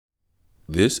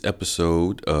This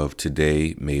episode of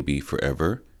Today Maybe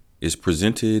Forever is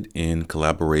presented in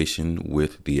collaboration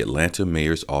with the Atlanta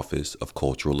Mayor's Office of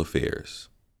Cultural Affairs.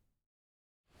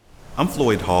 I'm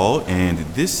Floyd Hall, and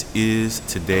this is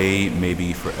Today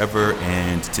Maybe Forever,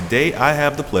 and today I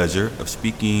have the pleasure of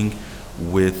speaking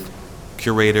with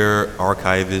curator,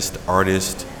 archivist,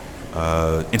 artist,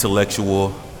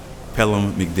 intellectual,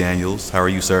 Pellom McDaniels. How are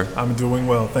you, sir? I'm doing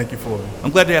well. Thank you, Floyd.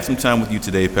 I'm glad to have some time with you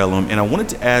today, Pellom. And I wanted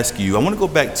to ask you, I want to go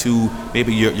back to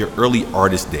maybe your early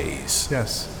artist days.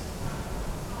 Yes.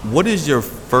 What is your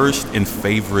first and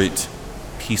favorite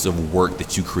piece of work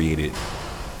that you created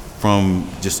from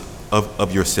just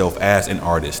of yourself as an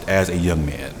artist, as a young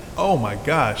man? Oh my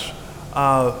gosh.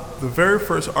 The very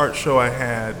first art show I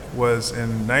had was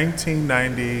in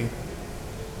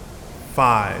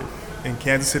 1995 in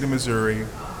Kansas City, Missouri.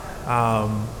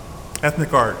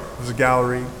 Ethnic Art. It was a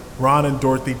gallery. Ron and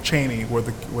Dorothy Cheney were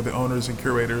the owners and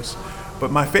curators.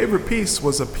 But my favorite piece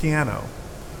was a piano.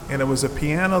 And it was a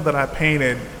piano that I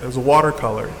painted. It was a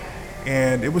watercolor.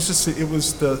 And it was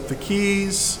the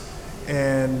keys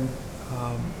and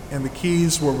the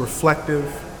keys were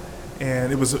reflective,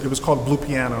 and it was called Blue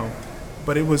Piano.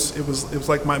 But it was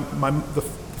like the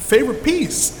favorite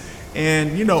piece.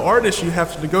 And artists, you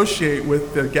have to negotiate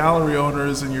with the gallery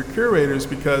owners and your curators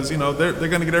because they're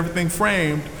going to get everything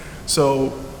framed.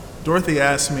 So Dorothy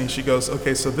asked me, she goes,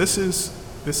 okay, so this is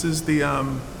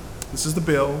the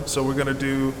bill. So we're going to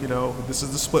do, this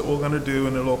is the split we're going to do,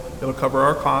 and it'll cover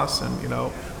our costs, and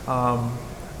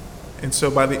so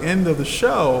by the end of the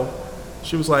show,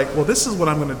 she was like, well, this is what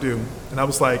I'm going to do. And I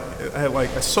was like,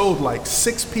 I sold like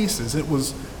 6 pieces. It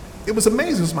was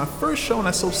amazing. It was my first show, and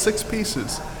I sold 6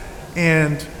 pieces.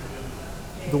 And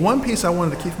the one piece I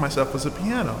wanted to keep for myself was a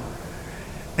piano.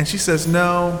 And she says,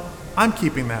 no, I'm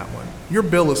keeping that one. Your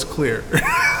bill is clear.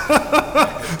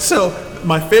 So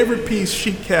my favorite piece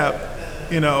she kept,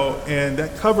 and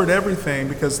that covered everything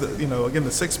because, again, the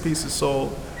 6 pieces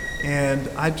sold. And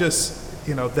I just,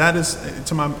 that is,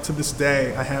 to this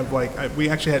day, I have we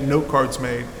actually had note cards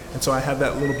made. And so I have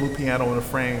that little blue piano in a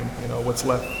frame, what's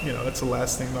left, that's the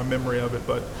last thing, my memory of it.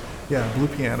 But yeah, blue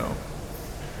piano.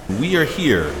 We are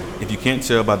here, if you can't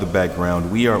tell by the background,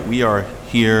 we are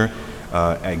here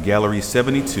at Gallery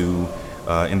 72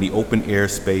 in the open air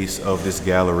space of this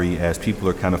gallery as people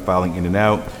are kind of filing in and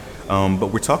out.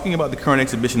 But we're talking about the current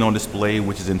exhibition on display,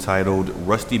 which is entitled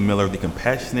Rusty Miller, The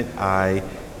Compassionate Eye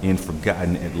in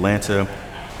Forgotten Atlanta.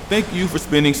 Thank you for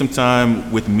spending some time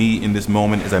with me in this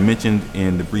moment. As I mentioned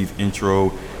in the brief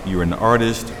intro, you're an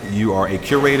artist, you are a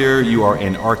curator, you are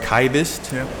an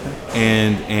archivist, yeah.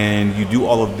 and you do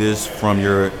all of this from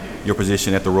your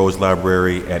position at the Rose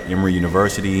Library at Emory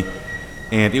University.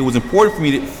 And it was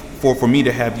important for me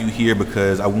to have you here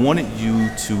because I wanted you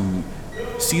to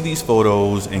see these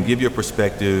photos and give your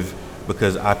perspective,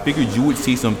 because I figured you would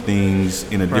see some things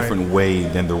in a different way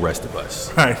than the rest of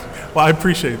us. Right. Well, I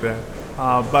appreciate that.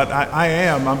 But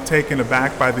I'm taken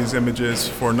aback by these images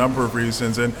for a number of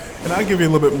reasons. And I'll give you a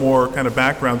little bit more kind of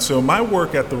background. So my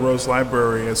work at the Rose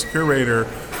Library as curator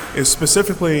is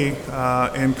specifically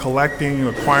in collecting and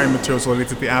acquiring materials related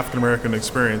to the African American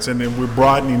experience. And then we're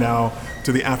broadening now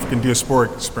to the African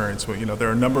diasporic experience. There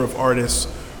are a number of artists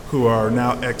who are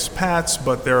now expats,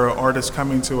 but there are artists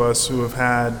coming to us who have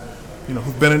had,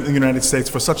 who've been in the United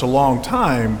States for such a long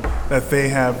time that they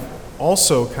have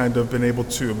also kind of been able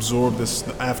to absorb this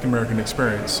African American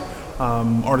experience.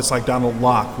 Artists like Donald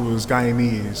Locke, who is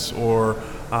Guyanese, or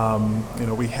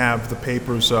we have the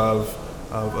papers of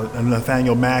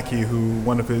Nathaniel Mackey, who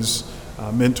one of his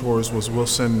mentors was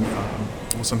Wilson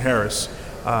Harris,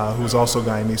 who is also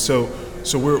Guyanese.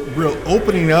 So we're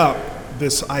opening up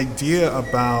this idea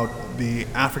about the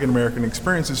African American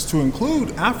experiences to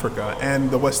include Africa and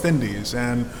the West Indies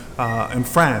and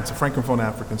France, the Francophone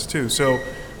Africans too. So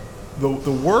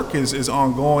the work is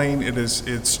ongoing.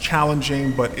 It's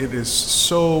challenging, but it is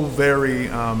so very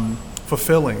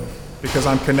fulfilling because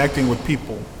I'm connecting with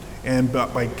people, and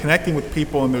by connecting with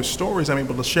people and their stories, I'm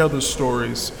able to share those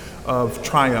stories of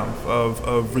triumph,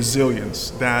 of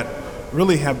resilience that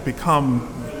really have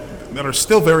that are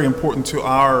still very important to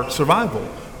our survival,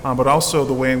 but also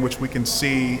the way in which we can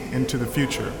see into the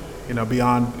future,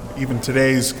 beyond even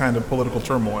today's kind of political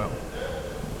turmoil.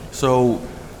 So,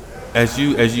 as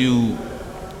you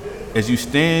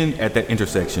stand at that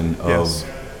intersection of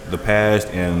the past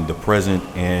and the present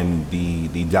and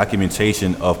the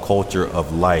documentation of culture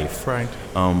of life, right?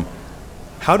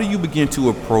 How do you begin to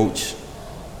approach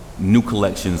new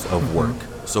collections of work?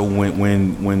 So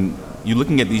when you're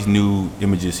looking at these new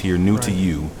images here, new to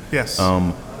you, Yes.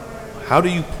 how do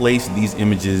you place these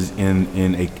images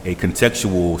in a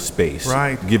contextual space,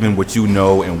 Right. given what you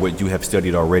know and what you have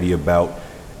studied already about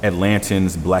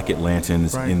Atlantans, Black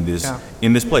Atlantans Right. in this Yeah.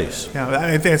 in this place? Yeah,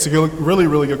 I think it's a really,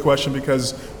 really good question,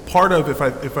 because part of,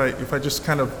 if I just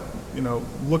kind of,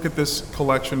 look at this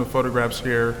collection of photographs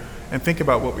here and think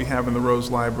about what we have in the Rose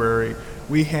Library,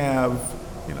 we have,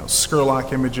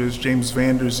 Scurlock images, James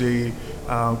Van Der Zee,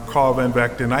 Carl Van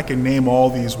Vechten. I can name all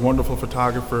these wonderful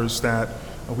photographers that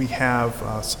we have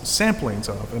samplings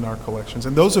of in our collections,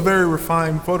 and those are very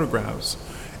refined photographs.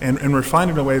 And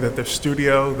refined in a way that they're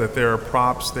studio, that there are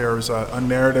props, there's a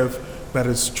narrative that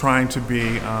is trying to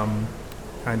be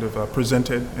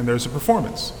presented, and there's a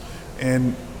performance.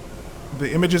 And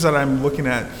the images that I'm looking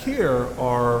at here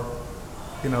are,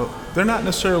 they're not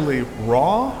necessarily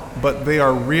raw, but they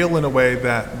are real in a way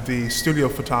that the studio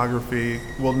photography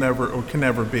will never or can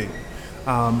never be.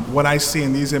 What I see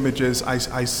in these images,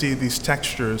 I see these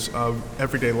textures of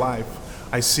everyday life.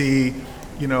 I see,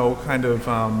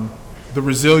 the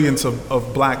resilience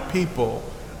of Black people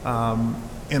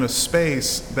in a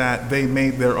space that they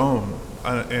made their own.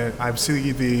 And I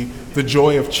see the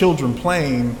joy of children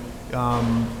playing,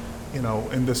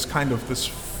 in this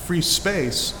free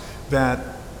space that,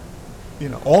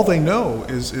 all they know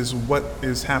is what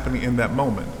is happening in that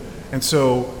moment. And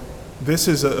so this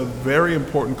is a very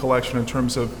important collection in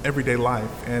terms of everyday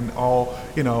life, and all,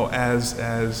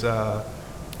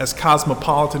 as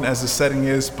cosmopolitan as the setting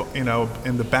is,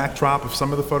 in the backdrop of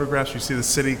some of the photographs, you see the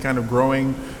city kind of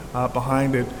growing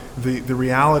behind it. The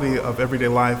reality of everyday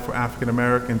life for African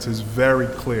Americans is very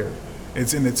clear.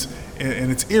 It's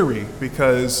eerie,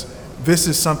 because this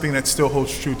is something that still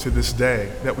holds true to this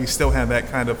day, that we still have that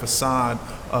kind of facade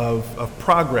of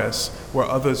progress, where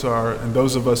others are, and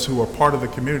those of us who are part of the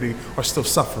community are still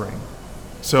suffering.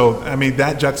 So,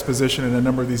 that juxtaposition in a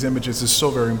number of these images is so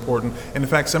very important. And in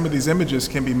fact, some of these images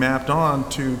can be mapped on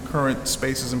to current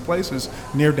spaces and places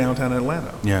near downtown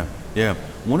Atlanta. Yeah, yeah.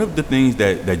 One of the things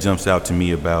that jumps out to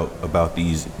me about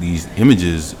these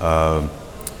images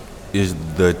is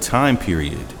the time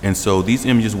period. And so these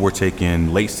images were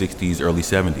taken late 60s, early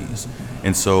 70s.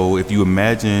 And so if you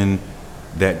imagine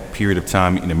that period of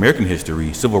time in American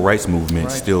history, civil rights movement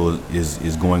Right. still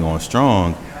is going on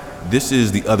strong. This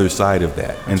is the other side of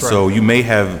that. And That's so right. you may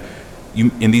have,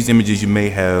 in these images, you may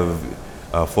have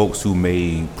folks who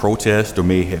may protest or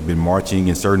may have been marching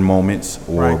in certain moments,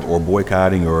 or, Right. or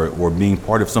boycotting, or being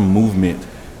part of some movement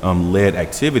led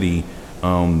activity.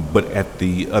 But at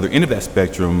the other end of that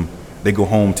spectrum, they go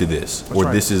home to this, That's or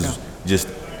right. this is Yeah. just,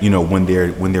 when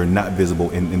they're not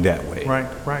visible in that way.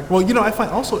 Right. Well, I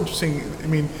find also interesting,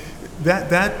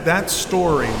 that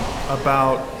story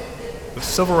about the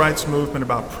civil rights movement,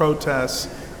 about protests,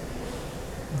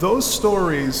 those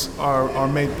stories are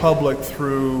made public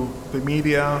through the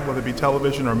media, whether it be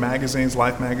television or magazines,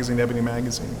 Life magazine, Ebony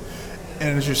magazine.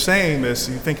 And as you're saying this,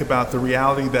 you think about the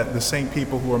reality that the same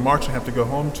people who are marching have to go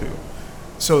home to.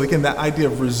 So again, that idea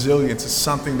of resilience is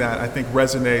something that I think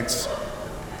resonates.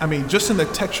 Just in the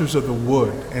textures of the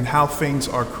wood and how things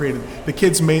are created. The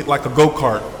kids made like a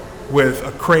go-kart with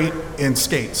a crate and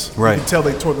skates. Right. You can tell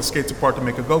they tore the skates apart to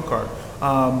make a go-kart.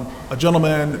 A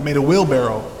gentleman made a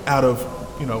wheelbarrow out of,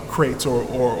 crates or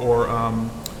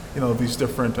these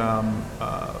different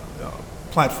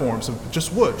platforms of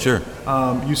just wood. Sure.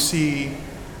 You see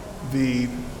the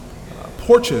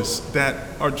porches that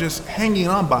are just hanging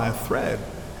on by a thread.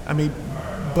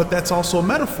 But that's also a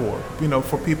metaphor,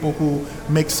 for people who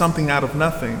make something out of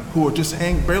nothing, who are just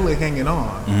barely hanging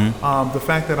on. Mm-hmm. The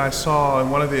fact that I saw in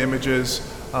one of the images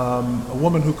a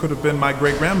woman who could have been my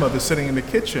great-grandmother sitting in the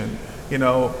kitchen,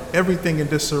 everything in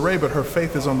disarray, but her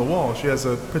faith is on the wall. She has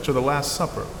a picture of the Last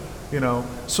Supper,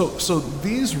 So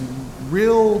these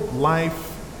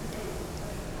real-life,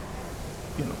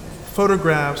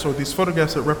 photographs, or these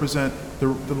photographs that represent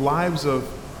the lives of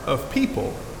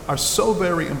people, are so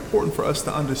very important for us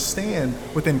to understand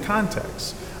within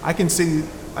context. I can see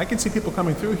people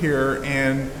coming through here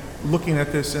and looking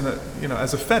at this in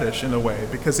as a fetish in a way,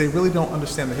 because they really don't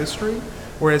understand the history.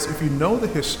 Whereas if you know the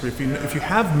history, if you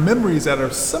have memories that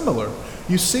are similar,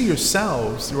 you see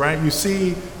yourselves, right? You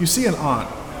see an aunt,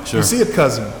 Sure. You see a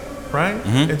cousin, right?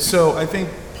 Mm-hmm. And so I think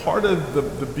part of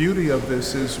the beauty of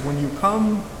this is when you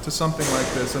come to something like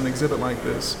this, an exhibit like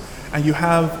this, and you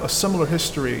have a similar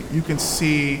history, you can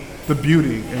see the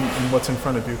beauty in what's in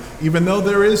front of you. Even though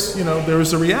there is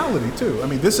a reality too.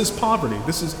 This is poverty.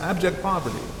 This is abject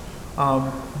poverty.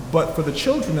 But for the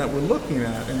children that we're looking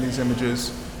at in these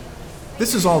images,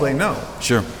 this is all they know.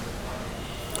 Sure.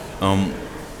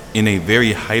 In a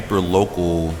very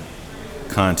hyper-local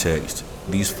context,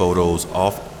 these photos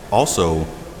also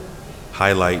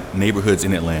highlight neighborhoods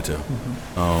in Atlanta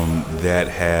that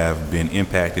have been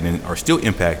impacted and are still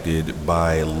impacted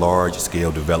by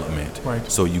large-scale development.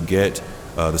 Right. So you get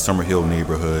the Summer Hill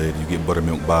neighborhood, you get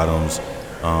Buttermilk Bottoms.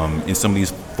 In some of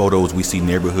these photos, we see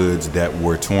neighborhoods that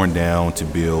were torn down to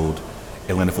build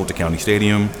Atlanta Fulton County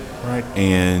Stadium. Right.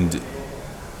 And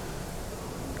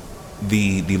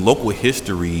the local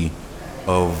history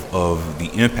of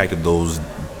the impact of those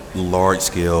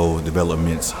large-scale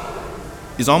developments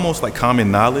is almost like common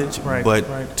knowledge,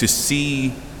 but to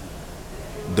see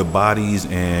the bodies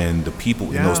and the people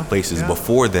in those places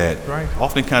before that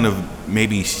often kind of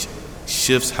maybe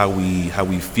shifts how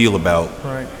we feel about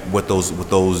what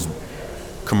those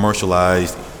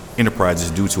commercialized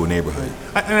enterprises do to a neighborhood.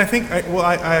 And I think,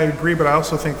 I agree, but I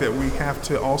also think that we have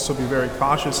to also be very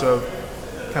cautious of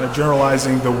kind of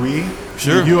generalizing the we.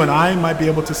 Sure. You and I might be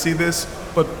able to see this,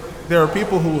 but there are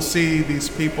people who will see these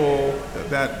people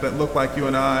that look like you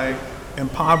and I in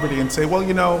poverty and say, well,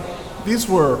 these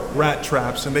were rat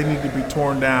traps and they need to be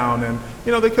torn down, and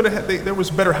they could have there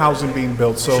was better housing being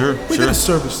built, so we did a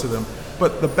service to them.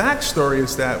 But the backstory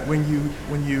is that when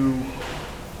you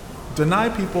deny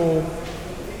people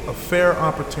a fair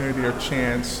opportunity or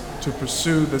chance to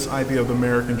pursue this idea of the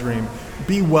American dream,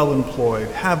 be well employed,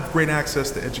 have great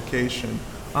access to education,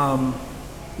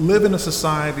 live in a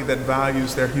society that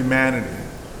values their humanity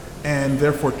and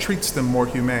therefore treats them more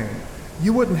humane,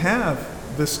 you wouldn't have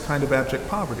this kind of abject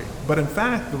poverty. But in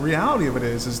fact, the reality of it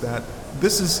is that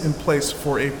this is in place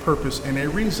for a purpose and a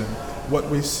reason. What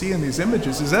we see in these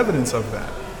images is evidence of that.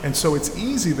 And so it's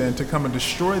easy then to come and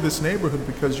destroy this neighborhood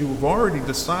because you've already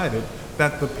decided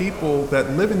that the people that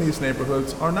live in these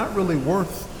neighborhoods are not really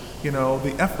worth,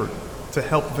 the effort to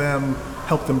help them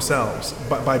help themselves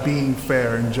by being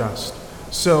fair and just.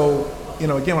 So,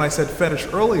 again, when I said fetish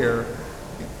earlier,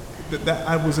 that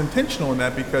I was intentional in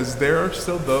that because there are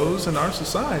still those in our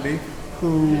society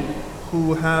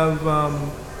who have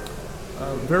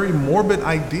a very morbid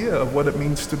idea of what it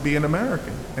means to be an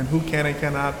American and who can and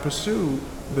cannot pursue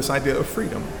this idea of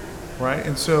freedom, right?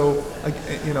 And so,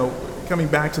 coming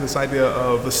back to this idea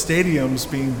of the stadiums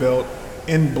being built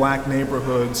in black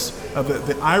neighborhoods,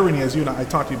 the irony, as you and I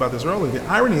talked to you about this earlier, the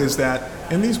irony is that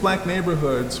in these black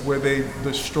neighborhoods where they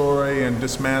destroy and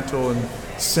dismantle and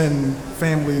send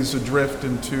families adrift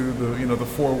into the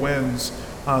four winds,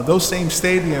 those same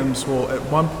stadiums will at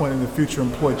one point in the future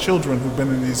employ children who've been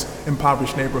in these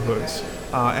impoverished neighborhoods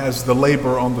as the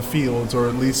labor on the fields, or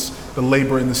at least the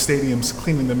labor in the stadiums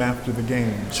cleaning them after the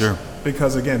games. Sure.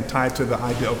 Because again, tied to the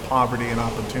idea of poverty and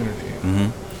opportunity. Mm-hmm.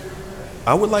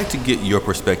 I would like to get your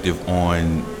perspective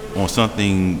on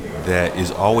something that is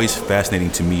always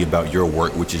fascinating to me about your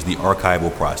work, which is the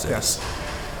archival process.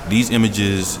 Yes. These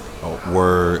images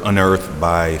were unearthed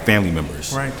by family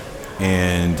members. Right.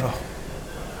 And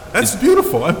that's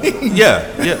beautiful. I mean,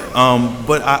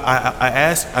 but I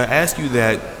ask you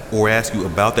that, or ask you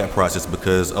about that process,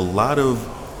 because a lot of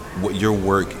what your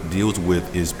work deals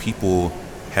with is people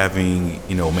having,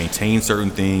 maintained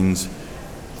certain things,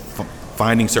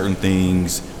 finding certain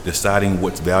things, deciding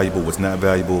what's valuable, what's not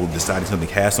valuable, deciding something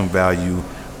has some value,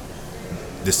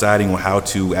 deciding on how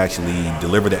to actually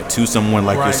deliver that to someone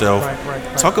like yourself.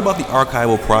 Right. Talk about the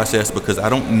archival process, because I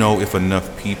don't know if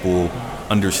enough people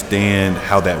understand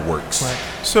how that works.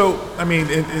 Right. So, I mean,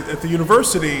 at the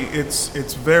university,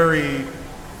 it's very,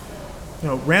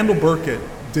 Randall Burkett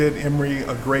did Emory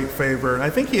a great favor, and I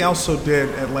think he also did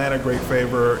Atlanta a great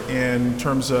favor in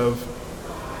terms of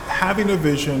having a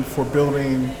vision for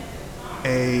building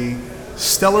a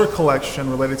stellar collection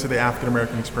related to the African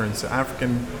American experience, the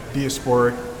African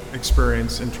diasporic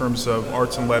experience in terms of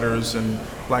arts and letters and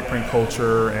black print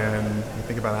culture, and you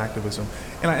think about activism.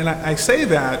 And I say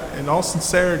that in all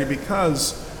sincerity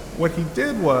because what he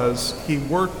did was he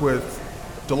worked with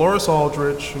Dolores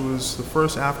Aldrich, who was the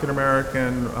first African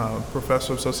American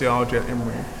professor of sociology at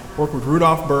Emory, worked with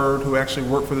Rudolph Byrd, who actually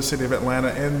worked for the city of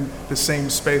Atlanta in the same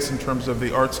space in terms of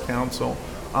the Arts Council,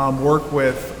 worked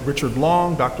with Richard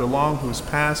Long, Dr. Long, who's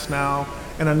passed now,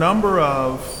 and a number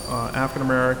of African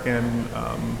American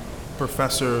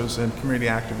professors and community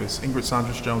activists. Ingrid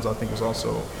Saunders-Jones, I think, was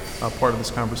also part of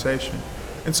this conversation.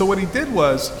 And so what he did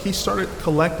was he started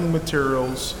collecting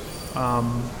materials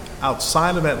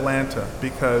outside of Atlanta,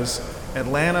 because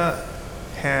Atlanta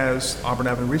has Auburn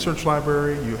Avenue Research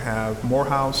Library, you have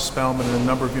Morehouse, Spelman, and a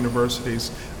number of universities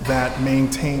that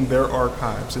maintain their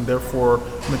archives, and therefore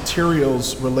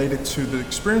materials related to the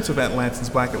experience of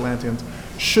Atlantans, black Atlanteans,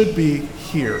 should be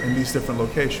here in these different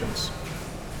locations.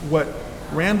 What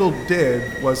Randall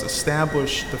did was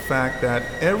establish the fact that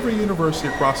every university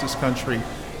across this country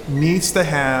needs to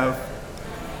have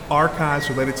archives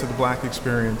related to the Black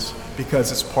experience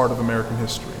because it's part of American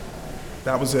history.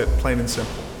 That was it, plain and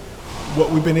simple. What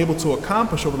we've been able to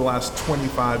accomplish over the last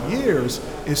 25 years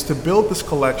is to build this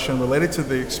collection related to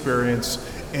the experience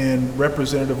in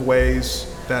representative ways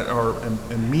that are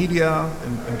in media,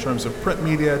 in terms of print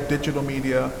media, digital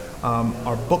media,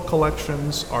 our book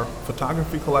collections, our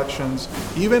photography collections,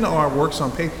 even our works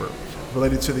on paper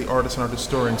related to the artists and art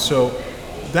historians. So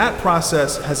that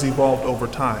process has evolved over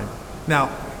time. Now,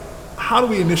 how do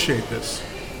we initiate this?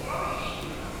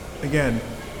 Again,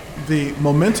 the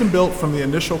momentum built from the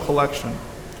initial collection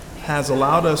has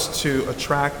allowed us to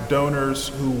attract donors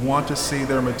who want to see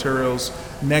their materials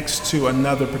next to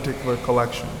another particular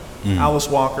collection. Alice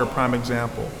Walker, prime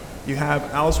example. You have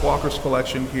Alice Walker's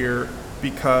collection here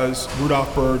because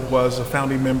Rudolph Byrd was a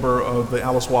founding member of the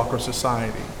Alice Walker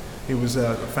Society. He was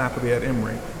a faculty at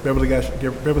Emory. Beverly Guy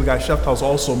Sheftall is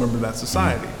also a member of that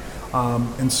society.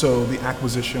 And so the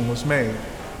acquisition was made.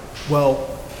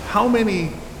 Well, how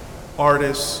many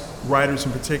artists, writers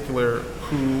in particular,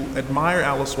 who admire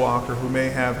Alice Walker, who may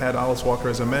have had Alice Walker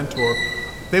as a mentor,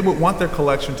 they would want their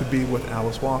collection to be with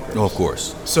Alice Walker. Oh, of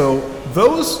course. So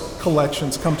those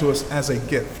collections come to us as a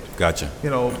gift. Gotcha. You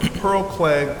know, Pearl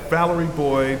Clegg, Valerie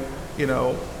Boyd, you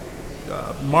know,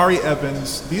 Mari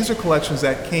Evans, these are collections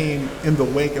that came in the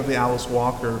wake of the Alice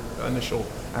Walker initial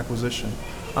acquisition.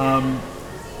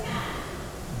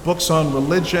 Books on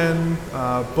religion,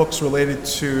 books related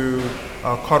to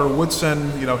Carter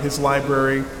Woodson, you know, his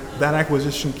library. That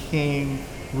acquisition came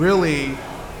really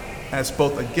as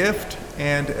both a gift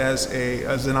and as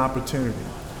an opportunity.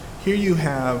 Here you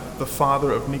have the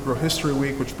father of Negro History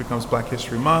Week, which becomes Black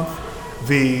History Month.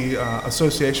 The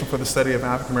Association for the Study of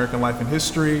African American Life and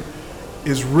History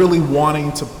is really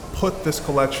wanting to put this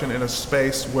collection in a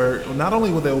space where not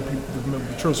only will the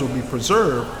materials will be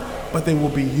preserved, but they will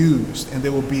be used and they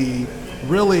will be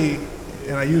really,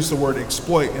 and I use the word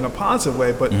exploit in a positive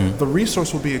way, but the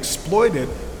resource will be exploited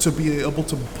to be able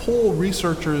to pull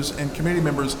researchers and community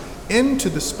members into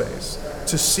the space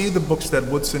to see the books that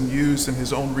Woodson used in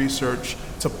his own research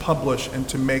to publish and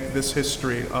to make this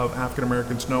history of African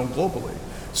Americans known globally.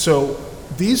 So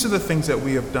these are the things that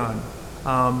we have done.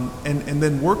 And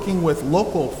then working with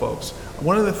local folks,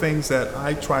 one of the things that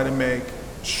I try to make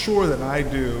sure that I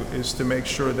do is to make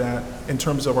sure that in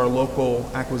terms of our local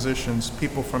acquisitions,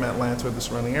 people from Atlanta or the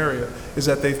surrounding area, is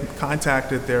that they've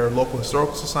contacted their local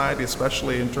historical society,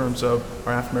 especially in terms of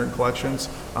our African American collections.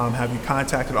 Have you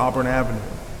contacted Auburn Avenue?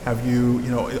 Have you,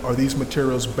 are these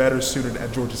materials better suited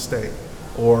at Georgia State?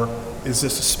 Or is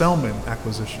this a Spelman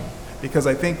acquisition? Because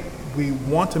I think we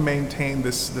want to maintain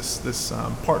this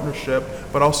partnership,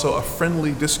 but also a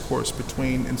friendly discourse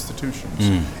between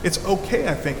institutions. It's okay,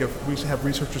 I think, if we have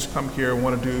researchers come here and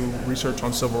want to do research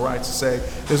on civil rights to say,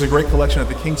 there's a great collection at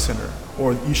the King Center,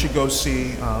 or you should go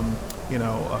see,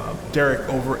 Derek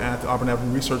over at the Auburn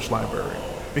Avenue Research Library,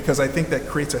 because I think that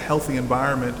creates a healthy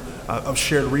environment of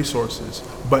shared resources,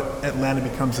 but Atlanta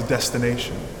becomes a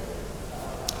destination.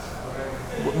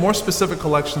 More specific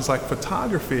collections like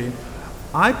photography,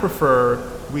 I prefer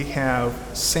we have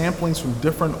samplings from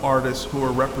different artists who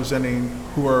are representing,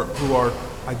 who are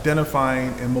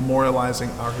identifying and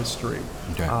memorializing our history.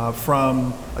 Okay.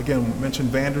 From, again, we mentioned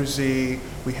Vander Zee,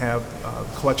 we have a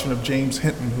collection of James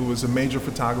Hinton, who was a major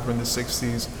photographer in the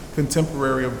 60s,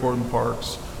 contemporary of Gordon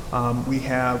Parks. We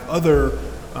have other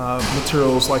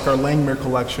materials like our Langmuir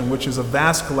collection, which is a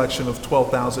vast collection of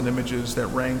 12,000 images that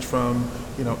range from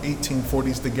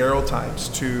 1840s daguerreotypes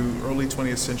to early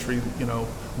 20th century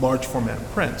large format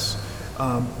prints.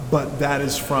 But that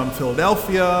is from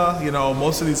Philadelphia.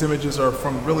 Most of these images are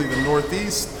from really the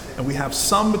Northeast, and we have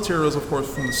some materials, of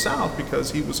course, from the South,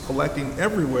 because he was collecting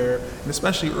everywhere, and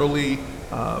especially early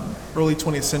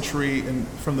 20th century, and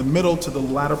from the middle to the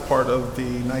latter part of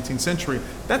the 19th century.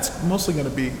 That's mostly going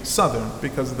to be Southern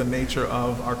because of the nature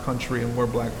of our country and where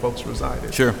Black folks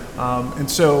resided. Sure. And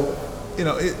so,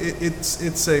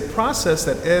 it's a process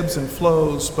that ebbs and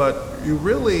flows, but you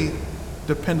really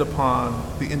depend upon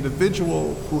the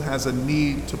individual who has a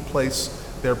need to place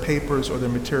their papers or their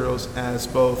materials as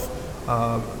both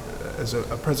as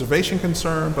a preservation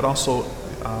concern, but also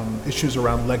issues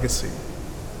around legacy.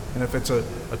 And if it's a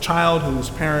child whose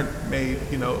parent made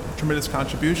tremendous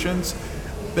contributions,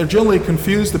 they're generally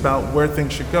confused about where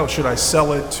things should go. Should I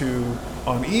sell it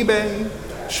on eBay?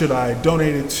 Should I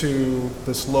donate it to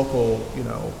this local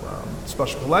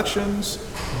special collections?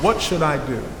 What should I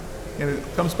do? And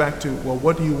it comes back to, well,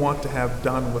 what do you want to have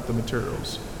done with the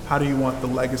materials? How do you want the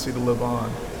legacy to live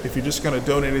on? If you're just going to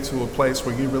donate it to a place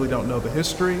where you really don't know the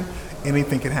history,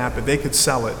 anything can happen. They could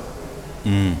sell it,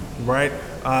 right?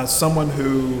 Someone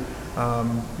who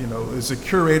As a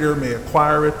curator may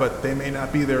acquire it, but they may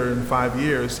not be there in 5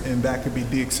 years, and that could be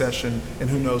deaccession, and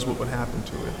who knows what would happen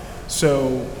to it.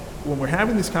 So when we're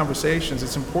having these conversations,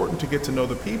 it's important to get to know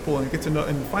the people and get to know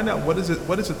and find out what is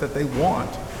it that they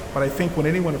want. But I think when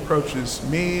anyone approaches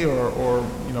me or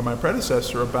my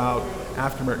predecessor about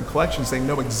African American collections, they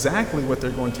know exactly what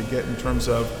they're going to get in terms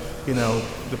of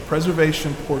the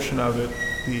preservation portion of it,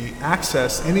 the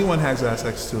access, anyone has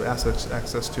access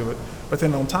to it. But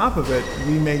then on top of it,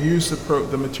 we may use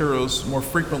the materials more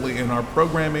frequently in our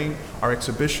programming, our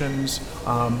exhibitions,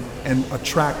 and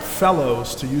attract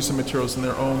fellows to use the materials in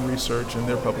their own research and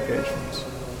their publications.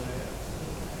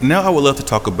 Now I would love to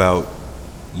talk about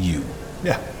you.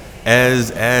 Yeah.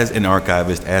 As an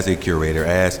archivist, as a curator,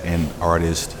 as an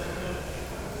artist,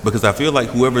 because I feel like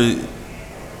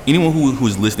anyone who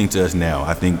is listening to us now,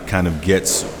 I think kind of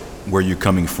gets where you're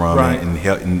coming from, right, and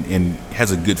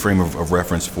has a good frame of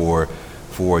reference for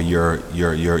your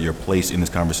place in this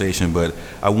conversation. But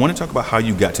I want to talk about how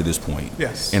you got to this point.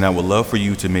 Yes. And I would love for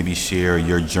you to maybe share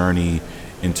your journey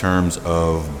in terms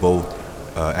of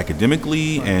both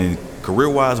academically and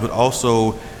career-wise, but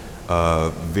also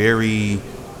very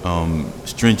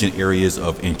stringent areas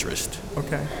of interest.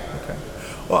 Okay.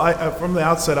 Well, from the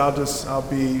outset, I'll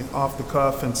be off the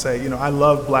cuff and say, I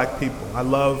love Black people. I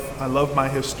love my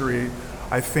history.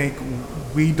 I think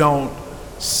we don't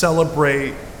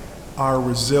celebrate our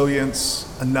resilience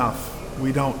enough.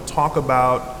 We don't talk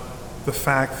about the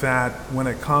fact that when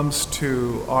it comes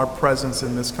to our presence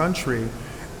in this country,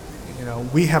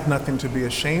 we have nothing to be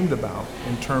ashamed about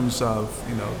in terms of,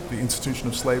 the institution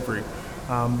of slavery.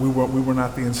 We were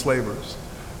not the enslavers.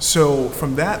 So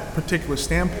from that particular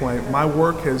standpoint, my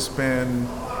work has been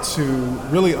to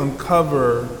really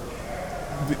uncover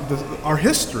our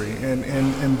history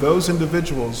and those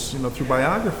individuals, through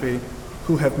biography,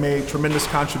 who have made tremendous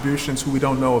contributions who we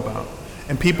don't know about,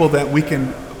 and people that we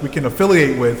can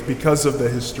affiliate with because of the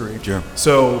history. Sure.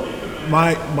 So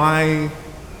my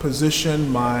position,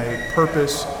 my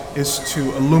purpose is to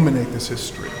illuminate this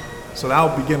history. So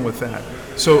I'll begin with that.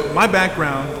 So my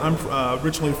background, I'm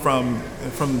originally from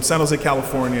San Jose,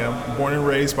 California, born and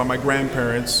raised by my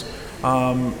grandparents,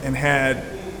 and had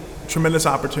tremendous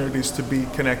opportunities to be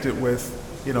connected with,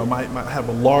 I have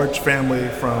a large family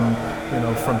from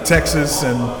Texas,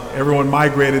 and everyone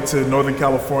migrated to Northern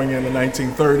California in the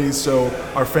 1930s, so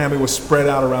our family was spread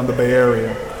out around the Bay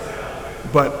Area.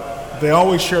 But they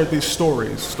always shared these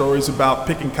stories about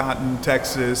picking cotton in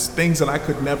Texas, things that I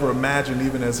could never imagine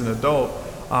even as an adult.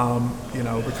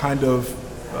 The kind of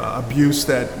abuse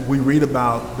that we read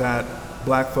about that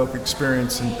Black folk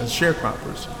experience as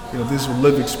sharecroppers. These were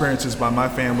lived experiences by my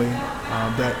family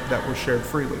that were shared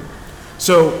freely.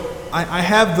 So I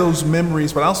have those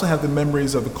memories, but I also have the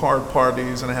memories of the card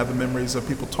parties, and I have the memories of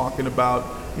people talking about,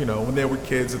 when they were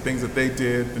kids, the things that they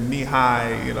did, the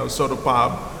knee-high, soda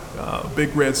pop,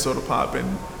 Big Red soda pop,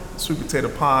 and sweet potato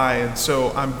pie. And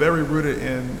so I'm very rooted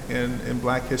in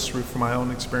Black history from my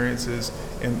own experiences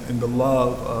and the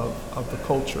love of the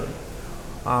culture.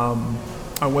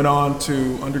 I went on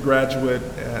to undergraduate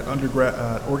at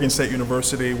Oregon State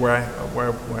University, where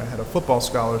I had a football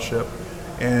scholarship,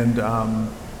 and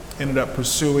ended up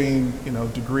pursuing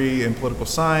degree in political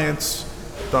science.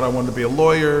 Thought I wanted to be a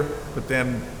lawyer, but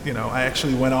then I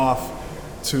actually went off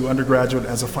to undergraduate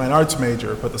as a fine arts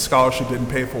major, but the scholarship didn't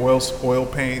pay for oil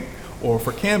paint or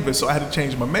for canvas, so I had to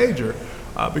change my major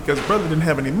because brother didn't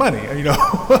have any money, and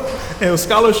a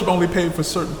scholarship only paid for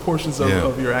certain portions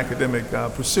of your academic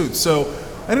pursuits. So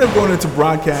I ended up going into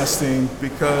broadcasting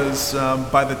because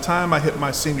by the time I hit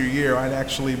my senior year, I'd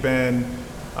actually been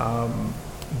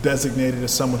designated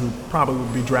as someone who probably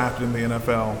would be drafted in the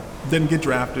NFL. Didn't get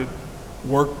drafted,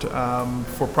 worked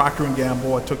for Procter &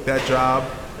 Gamble. I took that job.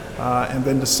 And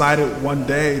then decided one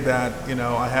day that,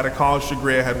 I had a college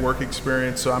degree, I had work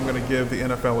experience, so I'm going to give the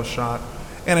NFL a shot.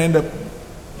 And I ended up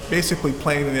basically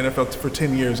playing in the NFL for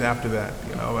 10 years after that.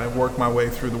 I worked my way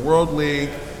through the World League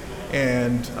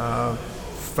and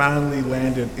finally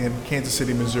landed in Kansas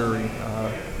City, Missouri,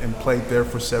 and played there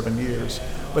for 7 years.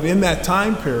 But in that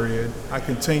time period, I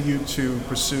continued to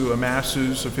pursue a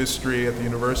master's of history at the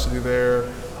university there,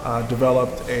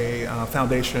 developed a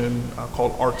foundation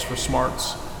called Arts for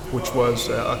Smarts, which was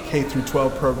a K through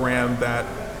 12 program that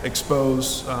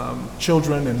exposed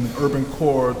children in the urban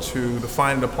core to the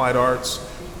fine and applied arts.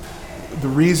 The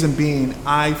reason being,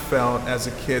 I felt as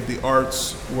a kid the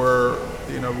arts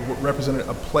represented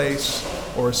a place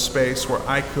or a space where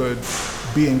I could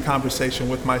be in conversation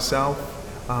with myself.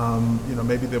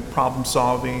 Maybe the problem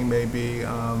solving, maybe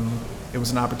it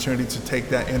was an opportunity to take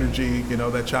that energy,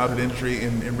 that childhood energy,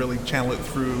 and really channel it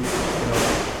through.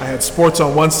 I had sports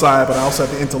on one side, but I also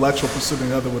had the intellectual pursuit on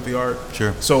the other with the art.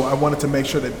 Sure. So I wanted to make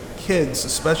sure that kids,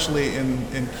 especially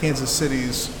in Kansas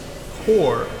City's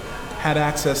core, had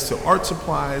access to art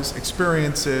supplies,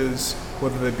 experiences,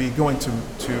 whether they be going to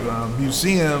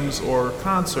museums or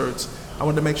concerts. I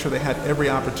wanted to make sure they had every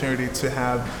opportunity to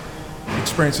have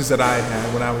experiences that I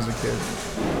had when I was a kid.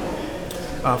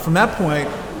 From that point,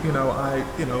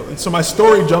 and so my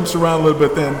story jumps around a little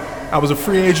bit. Then I was a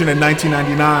free agent in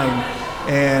 1999,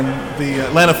 and the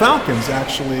Atlanta Falcons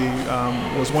actually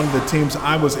was one of the teams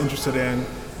I was interested in,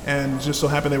 and just so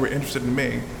happened they were interested in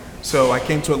me. So I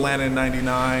came to Atlanta in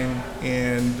 '99,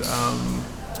 and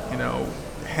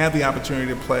had the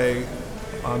opportunity to play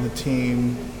on the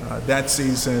team that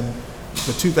season.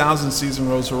 The 2000 season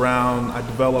rolls around. I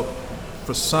developed,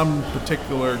 for some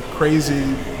particular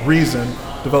crazy reason,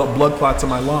 developed blood clots in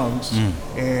my lungs,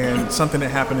 and something that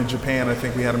happened in Japan. I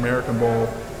think we had American Bowl,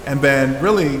 and then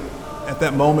really at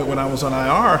that moment when I was on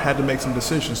IR, had to make some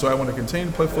decisions. So I want to continue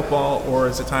to play football, or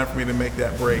is it time for me to make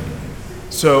that break?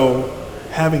 So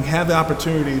having had the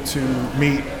opportunity to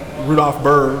meet Rudolph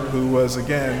Byrd, who was,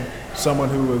 again, someone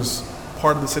who was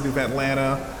part of the city of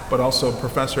Atlanta, but also a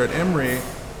professor at Emory,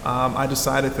 I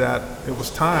decided that it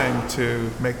was time to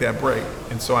make that break.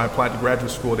 And so I applied to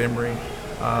graduate school at Emory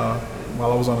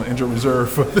while I was on an injured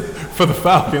reserve for the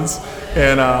Falcons.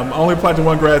 And only applied to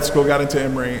one grad school, got into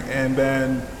Emory, and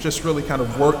then just really kind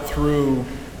of worked through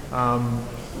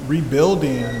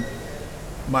rebuilding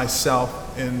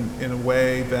myself in a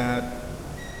way that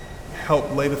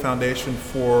helped lay the foundation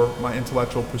for my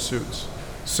intellectual pursuits.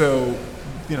 So,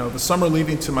 the summer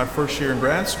leading to my first year in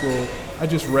grad school, I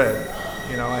just read.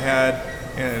 I had,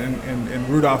 and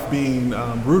Rudolph being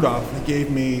Rudolph, he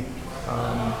gave me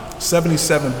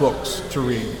 77 books to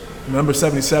read. Number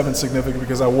 77 is significant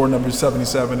because I wore number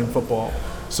 77 in football.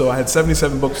 So I had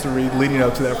 77 books to read leading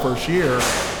up to that first year.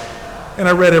 And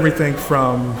I read everything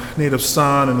from Native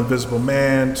Son and Invisible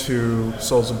Man to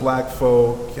Souls of Black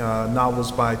Folk,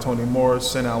 novels by Toni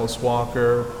Morrison, Alice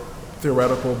Walker,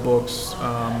 theoretical books,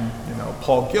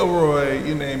 Paul Gilroy,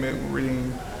 you name it,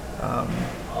 reading,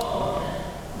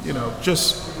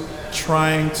 just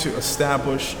trying to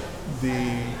establish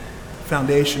the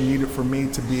foundation needed for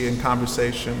me to be in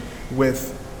conversation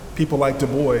with people like Du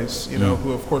Bois,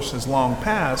 who of course has long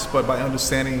passed, but by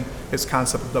understanding his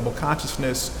concept of double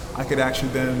consciousness, I could actually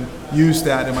then use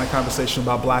that in my conversation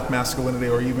about black masculinity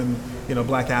or even,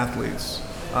 black athletes.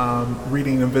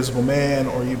 Reading Invisible Man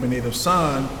or even Native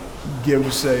Son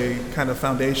gives a kind of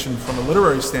foundation from a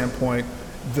literary standpoint,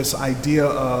 this idea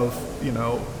of,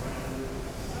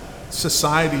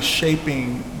 society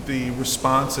shaping the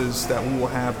responses that we will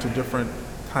have to different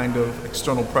kind of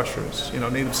external pressures.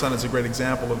 Native Son is a great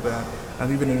example of that.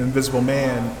 And even in Invisible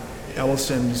Man,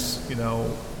 Ellison's,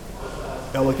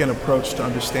 elegant approach to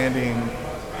understanding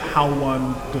how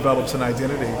one develops an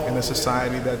identity in a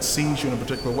society that sees you in a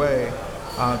particular way,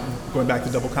 going back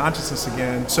to double consciousness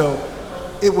again. So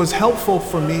it was helpful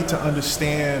for me to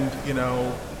understand,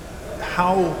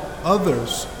 how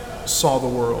others saw the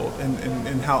world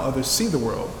and how others see the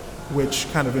world, which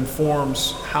kind of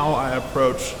informs how I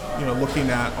approach, looking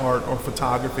at art or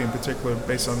photography in particular,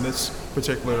 based on this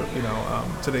particular,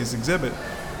 today's exhibit.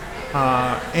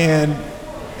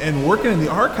 And working in the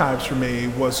archives for me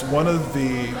was one of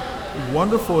the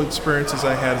wonderful experiences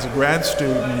I had as a grad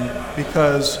student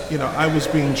because, I was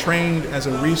being trained as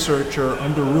a researcher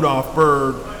under Rudolph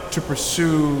Byrd to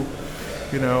pursue,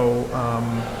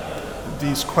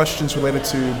 these questions related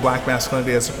to black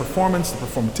masculinity as a performance, the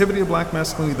performativity of black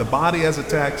masculinity, the body as a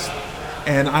text,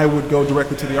 and I would go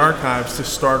directly to the archives to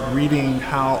start reading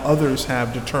how others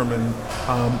have determined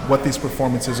what these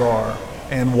performances are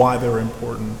and why they're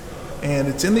important. And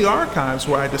it's in the archives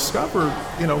where I discovered,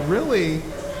 really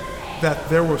that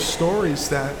there were stories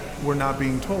that were not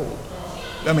being told.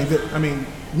 I mean,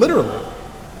 literally,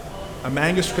 a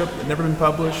manuscript that had never been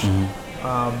published,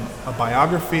 a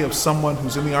biography of someone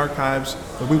who's in the archives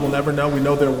that we will never know. We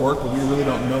know their work, but we really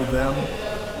don't know them.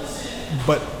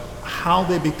 But how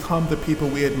they become the people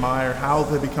we admire, how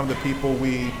they become the people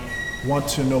we want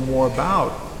to know more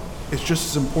about, is just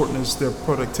as important as their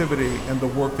productivity and the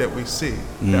work that we see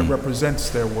that represents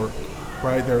their work,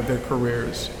 right? Their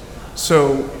careers.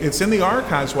 So it's in the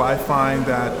archives where I find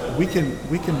that we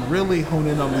can really hone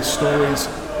in on these stories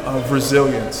of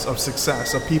resilience, of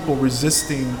success, of people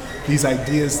resisting these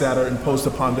ideas that are imposed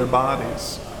upon their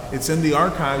bodies. It's in the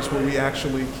archives where we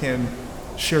actually can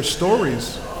share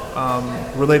stories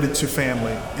related to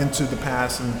family, into the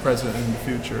past and the present and the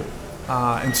future.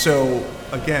 And so,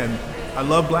 again, I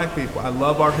love black people. I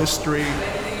love our history.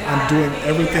 I'm doing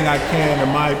everything I can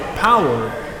in my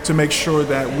power to make sure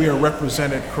that we are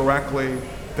represented correctly,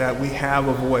 that we have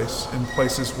a voice in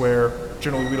places where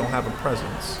generally we don't have a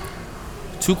presence.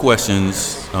 Two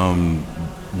questions,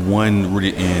 one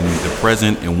rooted in the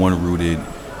present and one rooted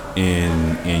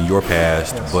in your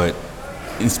past. Yes. But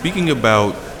in speaking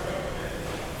about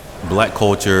black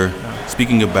culture,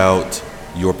 speaking about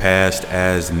your past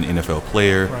as an NFL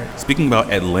player, Right. speaking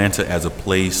about Atlanta as a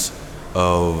place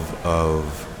of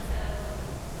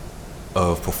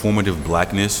performative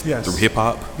blackness Yes. through hip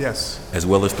hop, Yes. as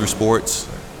well as through sports.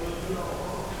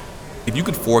 If you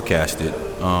could forecast it,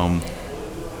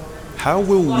 how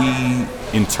will we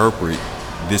interpret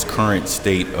this current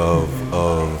state of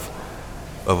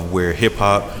where hip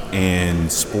hop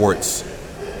and sports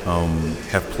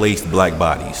have placed black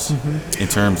bodies in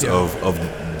terms of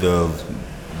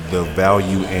the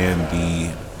value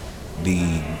and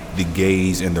the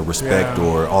gaze and the respect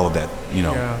or all of that,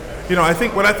 Yeah. I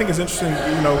think what I think is interesting,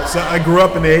 'cause I grew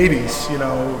up in the 80s,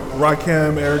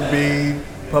 Rakim, Eric B,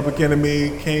 Public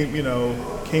Enemy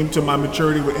came to my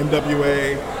maturity with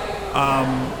NWA.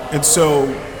 And so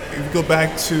if you go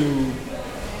back to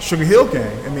Sugar Hill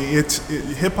Gang, I mean,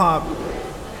 hip hop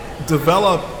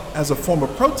developed as a form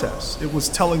of protest. It was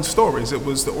telling stories. It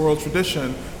was the oral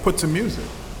tradition put to music.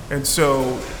 And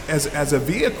so as a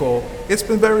vehicle, it's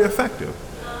been very effective.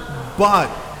 But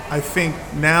I think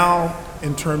now,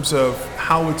 in terms of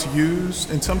how it's used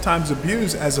and sometimes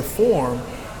abused as a form,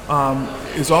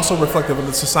 is also reflective of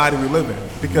the society we live in.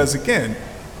 Because again,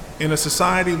 in a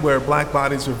society where black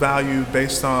bodies are valued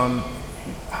based on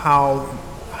how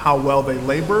well they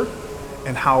labor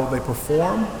and how they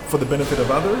perform for the benefit of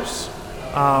others,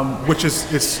 which is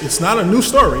it's not a new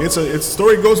story. It's a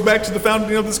story that goes back to the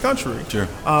founding of this country. Sure.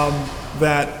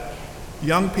 That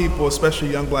young people,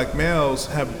 especially young black males,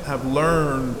 have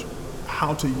learned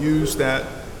how to use that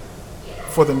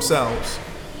for themselves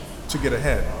to get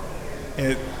ahead.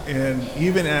 And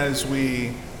even as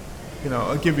we,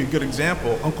 I'll give you a good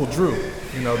example, Uncle Drew,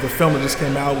 the film that just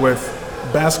came out with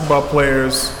basketball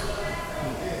players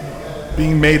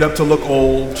being made up to look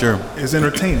old, Sure. is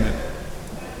entertainment.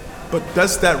 But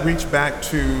does that reach back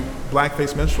to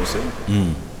blackface minstrelsy?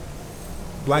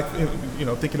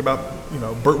 Thinking about,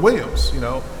 Burt Williams,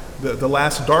 the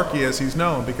last darky as he's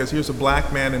known, because here's a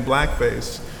black man in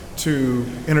blackface to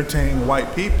entertain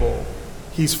white people.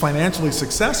 He's financially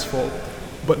successful,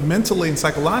 but mentally and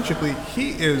psychologically,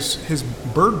 he is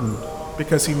burdened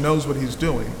because he knows what he's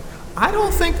doing. I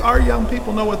don't think our young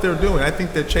people know what they're doing. I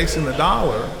think they're chasing the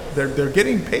dollar. They're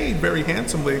getting paid very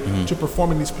handsomely to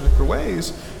perform in these particular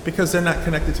ways because they're not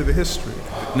connected to the history.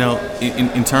 Now,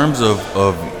 in terms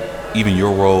of even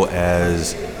your role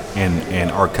as an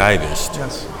archivist,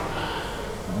 Yes.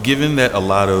 given that a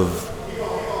lot of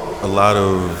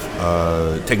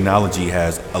technology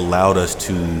has allowed us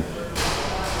to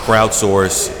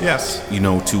crowdsource, Yes.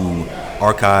 to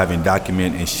archive and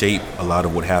document and shape a lot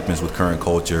of what happens with current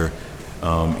culture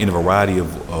in a variety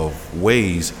of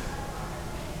ways.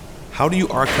 How do you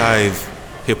archive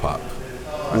hip hop,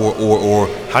 or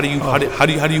how do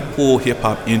you pull hip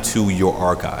hop into your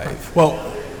archive? Well,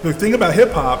 the thing about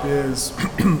hip hop is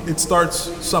it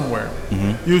starts somewhere.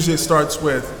 Usually it starts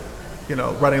with,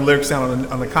 writing lyrics down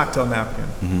on a cocktail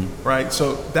napkin, right?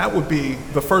 So that would be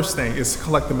the first thing, is to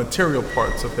collect the material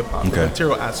parts of hip hop, the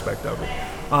material aspect of it.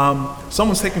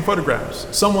 Someone's taking photographs.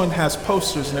 Someone has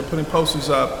posters and they're putting posters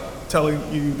up telling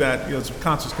you that there's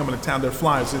concerts coming to town, they're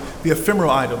flyers. The ephemeral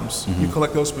items, you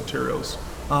collect those materials.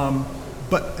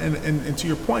 But to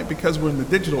your point, because we're in the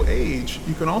digital age,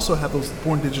 you can also have those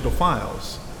born digital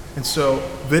files. And so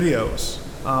videos,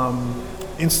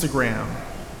 Instagram,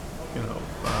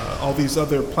 all these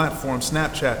other platforms,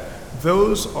 Snapchat,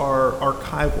 those are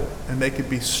archival and they could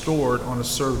be stored on a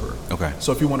server. Okay.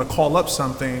 So if you want to call up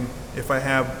something, if I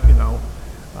have,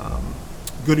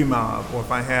 Goody Mob, or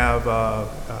if I have,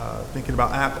 thinking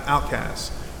about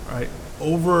Outkast, right?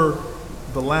 Over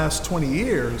the last 20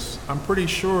 years, I'm pretty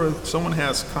sure someone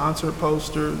has concert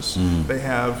posters, they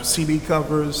have CD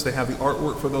covers, they have the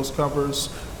artwork for those covers,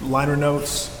 liner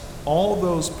notes. All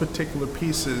those particular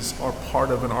pieces are part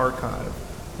of an archive.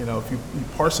 If you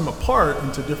parse them apart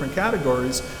into different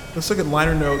categories, let's look at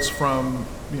liner notes from,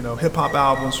 hip hop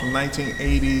albums from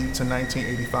 1980 to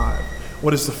 1985.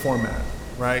 What is the format,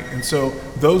 right? And so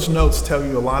those notes tell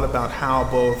you a lot about how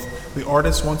both the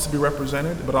artist wants to be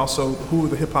represented, but also who are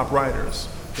the hip hop writers.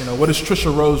 What is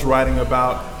Trisha Rose writing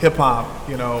about hip hop,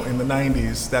 in the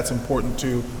 90s that's important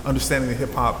to understanding the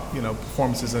hip hop,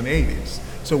 performances in the 80s.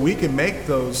 So we can make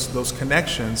those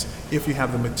connections if you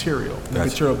have the material, Gotcha.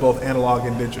 material both analog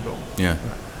and digital. Yeah.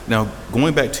 Now,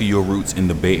 going back to your roots in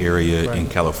the Bay Area Right. in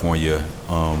California,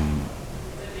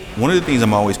 one of the things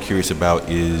I'm always curious about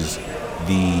is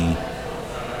the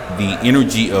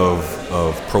energy of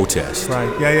protest.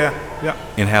 Right. Yeah.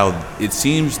 And how it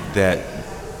seems that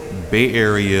Bay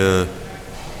Area,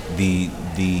 the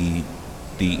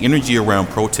energy around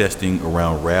protesting,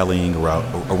 around rallying,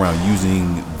 around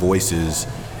using voices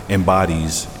and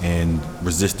bodies and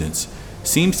resistance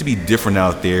seems to be different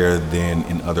out there than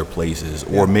in other places.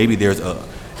 Or maybe there's a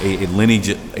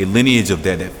lineage of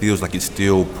that feels like it's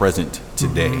still present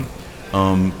today.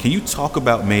 Can you talk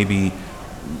about maybe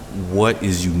what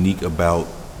is unique about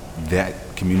that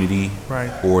community,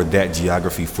 Right. or that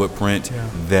geography footprint, Yeah.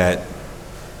 that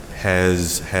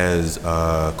has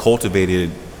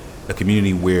cultivated a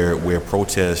community where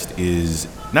protest is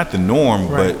not the norm,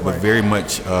 Right, but right. very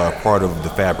much part of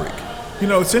the fabric?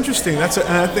 It's interesting. And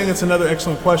I think it's another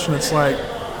excellent question. It's like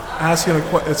asking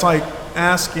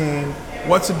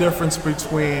what's the difference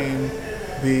between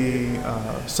the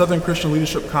Southern Christian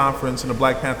Leadership Conference and the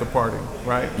Black Panther Party,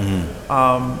 right?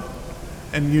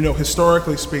 And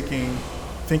historically speaking,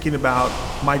 thinking about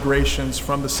migrations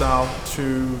from the South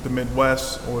to the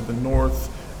Midwest or the North,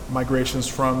 migrations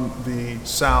from the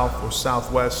South or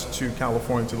Southwest to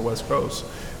California to the West Coast,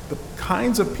 the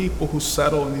kinds of people who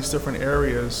settle in these different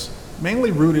areas,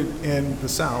 mainly rooted in the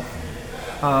South,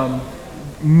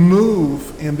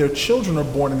 move, and their children are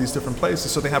born in these different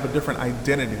places, so they have a different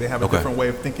identity. They have a Okay. different way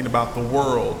of thinking about the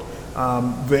world.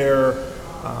 Their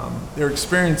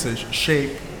experiences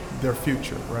shape their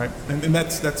future, right? And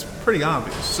that's pretty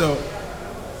obvious. So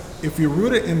if you're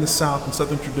rooted in the South and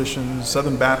Southern traditions,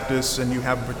 Southern Baptists, and you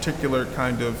have a particular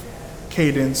kind of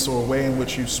cadence or way in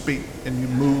which you speak and you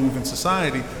move in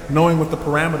society, knowing what the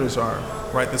parameters are,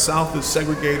 right? The South is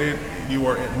segregated, you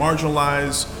are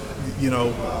marginalized,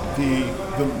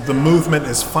 the movement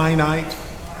is finite,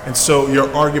 and so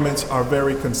your arguments are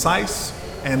very concise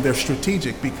and they're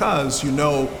strategic because you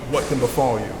know what can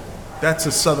befall you. That's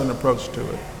a Southern approach to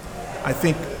it. I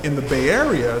think in the Bay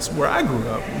Area, is where I grew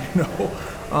up,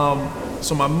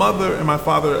 so my mother and my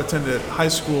father attended high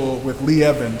school with Lee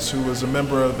Evans, who was a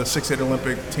member of the 6'8"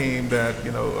 Olympic team that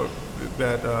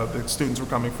the students were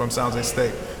coming from San Jose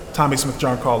State, Tommy Smith,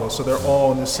 John Carlos. So they're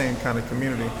all in the same kind of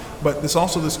community. But this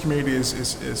community is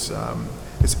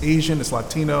Asian, it's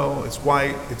Latino, it's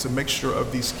white. It's a mixture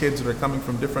of these kids that are coming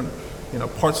from different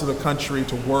parts of the country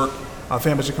to work.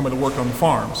 Families are coming to work on the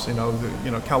farms.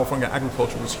 California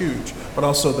agriculture was huge, but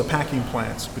also the packing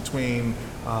plants between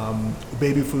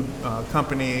baby food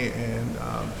company and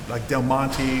like Del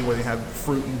Monte, where they have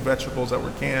fruit and vegetables that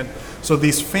were canned. So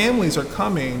these families are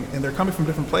coming, and they're coming from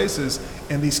different places,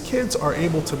 and these kids are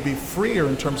able to be freer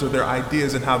in terms of their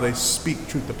ideas and how they speak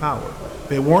truth to power.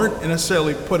 They weren't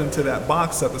necessarily put into that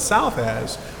box that the South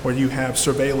has, where you have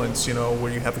surveillance,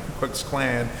 where you have the Ku Klux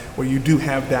Klan, where you do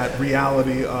have that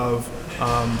reality of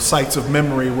sites of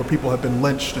memory where people have been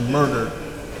lynched and murdered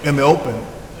in the open,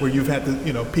 where you've had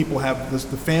people have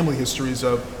the family histories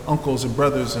of uncles and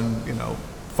brothers and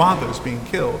fathers being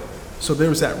killed. So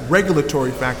there's that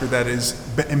regulatory factor that is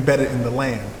embedded in the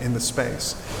land, in the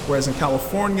space. Whereas in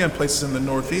California and places in the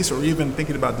Northeast, or even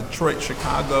thinking about Detroit,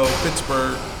 Chicago,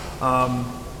 Pittsburgh,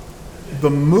 the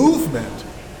movement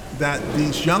that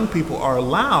these young people are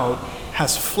allowed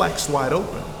has flexed wide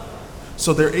open.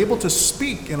 So they're able to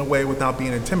speak in a way without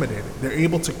being intimidated. They're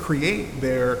able to create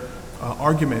their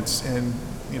arguments and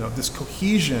this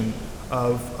cohesion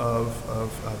of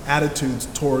attitudes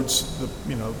towards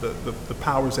the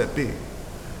powers that be.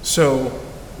 So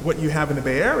what you have in the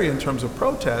Bay Area in terms of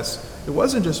protests, it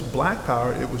wasn't just black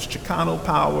power, it was Chicano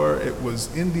power, it was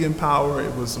Indian power,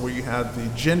 it was where you had the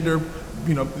gender,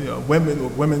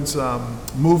 women's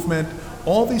movement.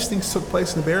 All these things took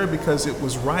place in the Bay Area because it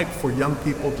was ripe for young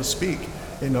people to speak,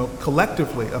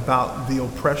 collectively about the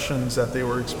oppressions that they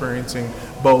were experiencing,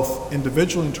 both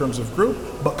individually in terms of group,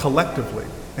 but collectively.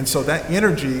 And so that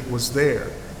energy was there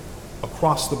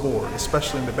across the board,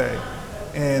 especially in the Bay.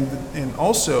 And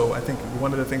also, I think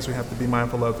one of the things we have to be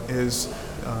mindful of is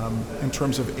in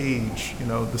terms of age.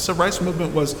 The civil rights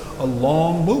movement was a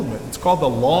long movement. It's called the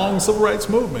long civil rights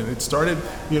movement. It started,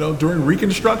 during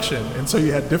Reconstruction, and so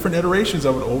you had different iterations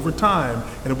of it over time,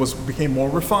 and it became more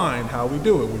refined how we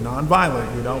do it. We're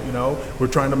nonviolent. We're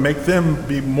trying to make them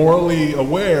be morally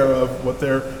aware of what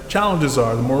their challenges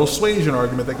are. The moral suasion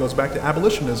argument that goes back to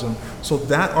abolitionism. So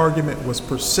that argument was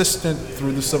persistent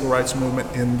through the civil rights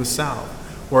movement in the South.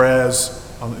 Whereas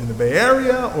in the Bay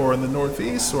Area or in the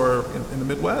Northeast or in the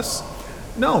Midwest,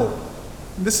 no.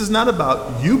 This is not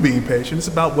about you being patient. It's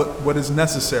about what is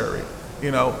necessary,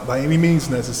 by any means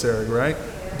necessary, right?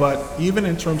 But even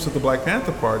in terms of the Black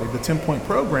Panther Party, the 10-point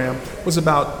program was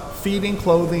about feeding,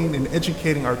 clothing, and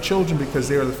educating our children because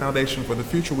they are the foundation for the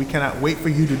future. We cannot wait for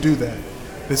you to do that.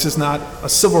 This is not a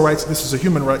civil rights, this is a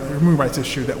human rights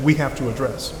issue that we have to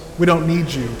address. We don't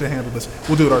need you to handle this.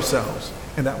 We'll do it ourselves.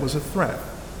 And that was a threat,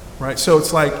 right? So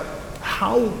it's like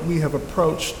how we have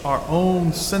approached our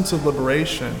own sense of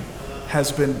liberation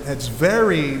it's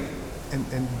varied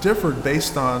and differed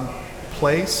based on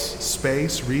place,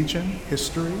 space, region,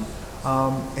 history,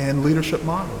 and leadership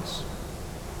models.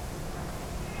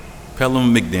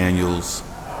 Pellom McDaniels,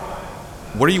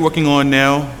 what are you working on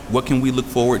now? What can we look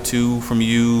forward to from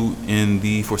you in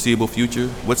the foreseeable future?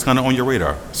 What's kind of on your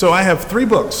radar? So I have 3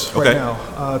 books right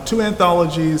now, 2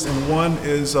 anthologies, and one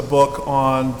is a book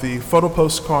on the photo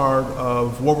postcard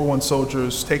of World War I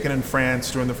soldiers taken in France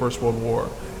during the First World War.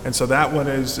 And so that one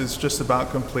is just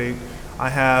about complete. I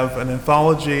have an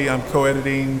anthology I'm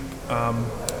co-editing,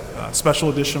 a special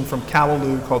edition from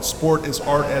Callaloo called Sport is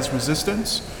Art as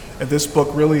Resistance. And this book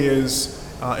really is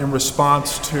in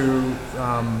response to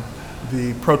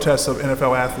the protests of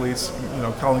NFL athletes,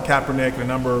 Colin Kaepernick and a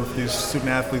number of these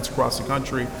student athletes across the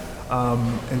country.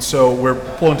 And so we're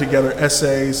pulling together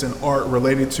essays and art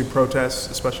related to protests,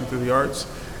 especially through the arts.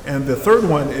 And the third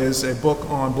one is a book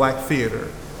on Black theater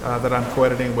that I'm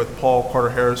co-editing with Paul Carter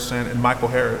Harrison and Michael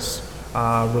Harris,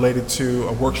 related to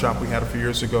a workshop we had a few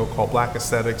years ago called Black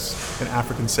Aesthetics and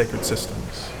African Sacred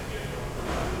Systems.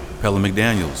 Pellom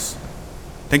McDaniels,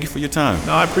 thank you for your time.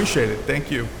 No, I appreciate it. Thank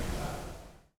you.